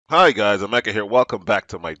Hi guys, Emeka here. Welcome back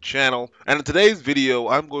to my channel. And in today's video,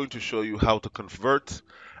 I'm going to show you how to convert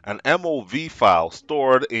an MOV file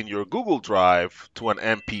stored in your Google Drive to an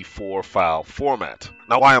MP4 file format.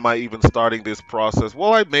 Now, why am I even starting this process?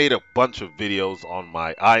 Well, I made a bunch of videos on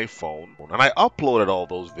my iPhone and I uploaded all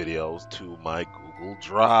those videos to my Google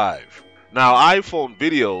Drive. Now, iPhone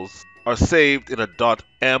videos are saved in a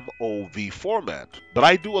 .mov format, but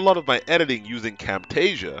I do a lot of my editing using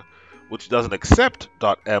Camtasia, which doesn't accept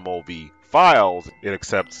 .mov files, it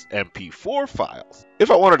accepts MP4 files.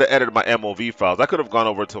 If I wanted to edit my MOV files, I could have gone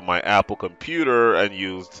over to my Apple computer and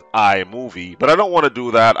used iMovie, but I don't want to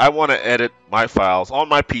do that. I want to edit my files on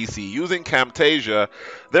my PC using Camtasia.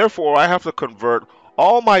 Therefore, I have to convert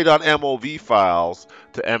all my .mov files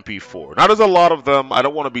to MP4. Now, there's a lot of them. I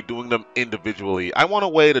don't want to be doing them individually. I want a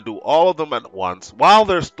way to do all of them at once while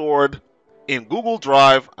they're stored in Google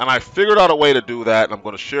Drive, and I figured out a way to do that, and I'm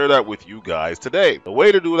going to share that with you guys today. The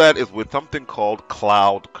way to do that is with something called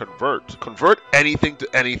Cloud Convert. Convert anything to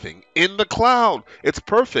anything in the cloud. It's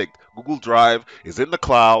perfect. Google Drive is in the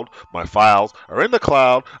cloud, my files are in the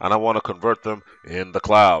cloud, and I want to convert them in the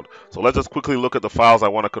cloud. So let's just quickly look at the files I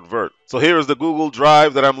want to convert. So here is the Google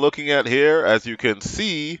Drive that I'm looking at here. As you can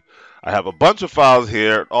see, I have a bunch of files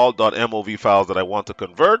here, all .mov files that I want to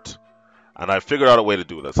convert. And I figured out a way to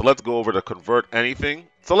do this. So let's go over to convert anything.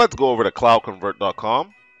 So let's go over to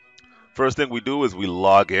cloudconvert.com. First thing we do is we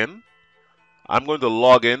log in. I'm going to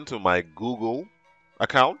log in to my Google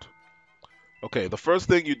account. Okay, the first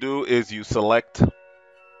thing you do is you select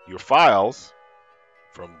your files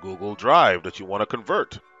from Google Drive that you want to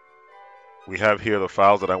convert. We have here the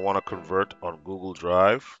files that I want to convert on Google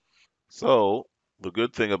Drive. So the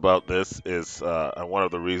good thing about this is, and one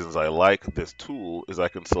of the reasons I like this tool is I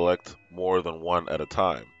can select more than one at a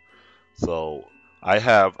time. So I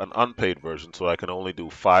have an unpaid version, so I can only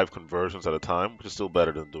do 5 conversions at a time, which is still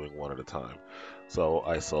better than doing one at a time. So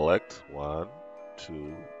I select 1,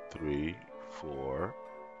 2, 3, 4,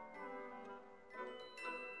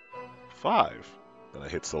 5. Then I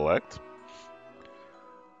hit select.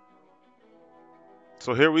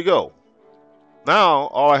 So here we go. Now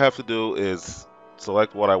all I have to do is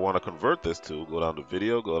select what I want to convert this to. Go down to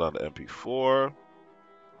video, go down to MP4,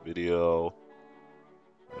 video,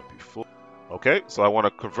 MP4. Okay, so I want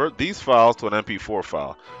to convert these files to an MP4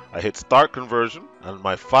 file. I hit start conversion, and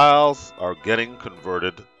my files are getting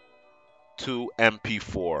converted to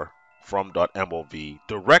MP4 from .mov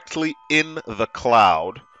directly in the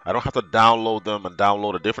cloud. I don't have to download them and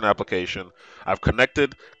download a different application. I've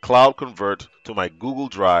connected Cloud Convert to my Google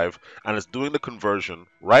Drive, and it's doing the conversion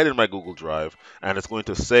right in my Google Drive, and it's going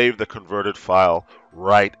to save the converted file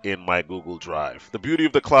right in my Google Drive. The beauty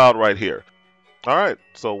of the cloud right here. All right,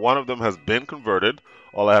 so one of them has been converted.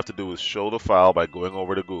 All I have to do is show the file by going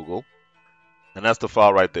over to Google. And that's the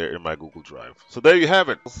file right there in my Google Drive. So there you have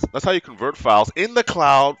it. That's how you convert files in the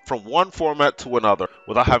cloud from one format to another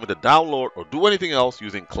without having to download or do anything else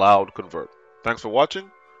using Cloud Convert. Thanks for watching.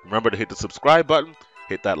 Remember to hit the subscribe button,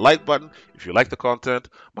 hit that like button if you like the content.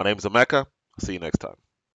 My name is Emeka. See you next time.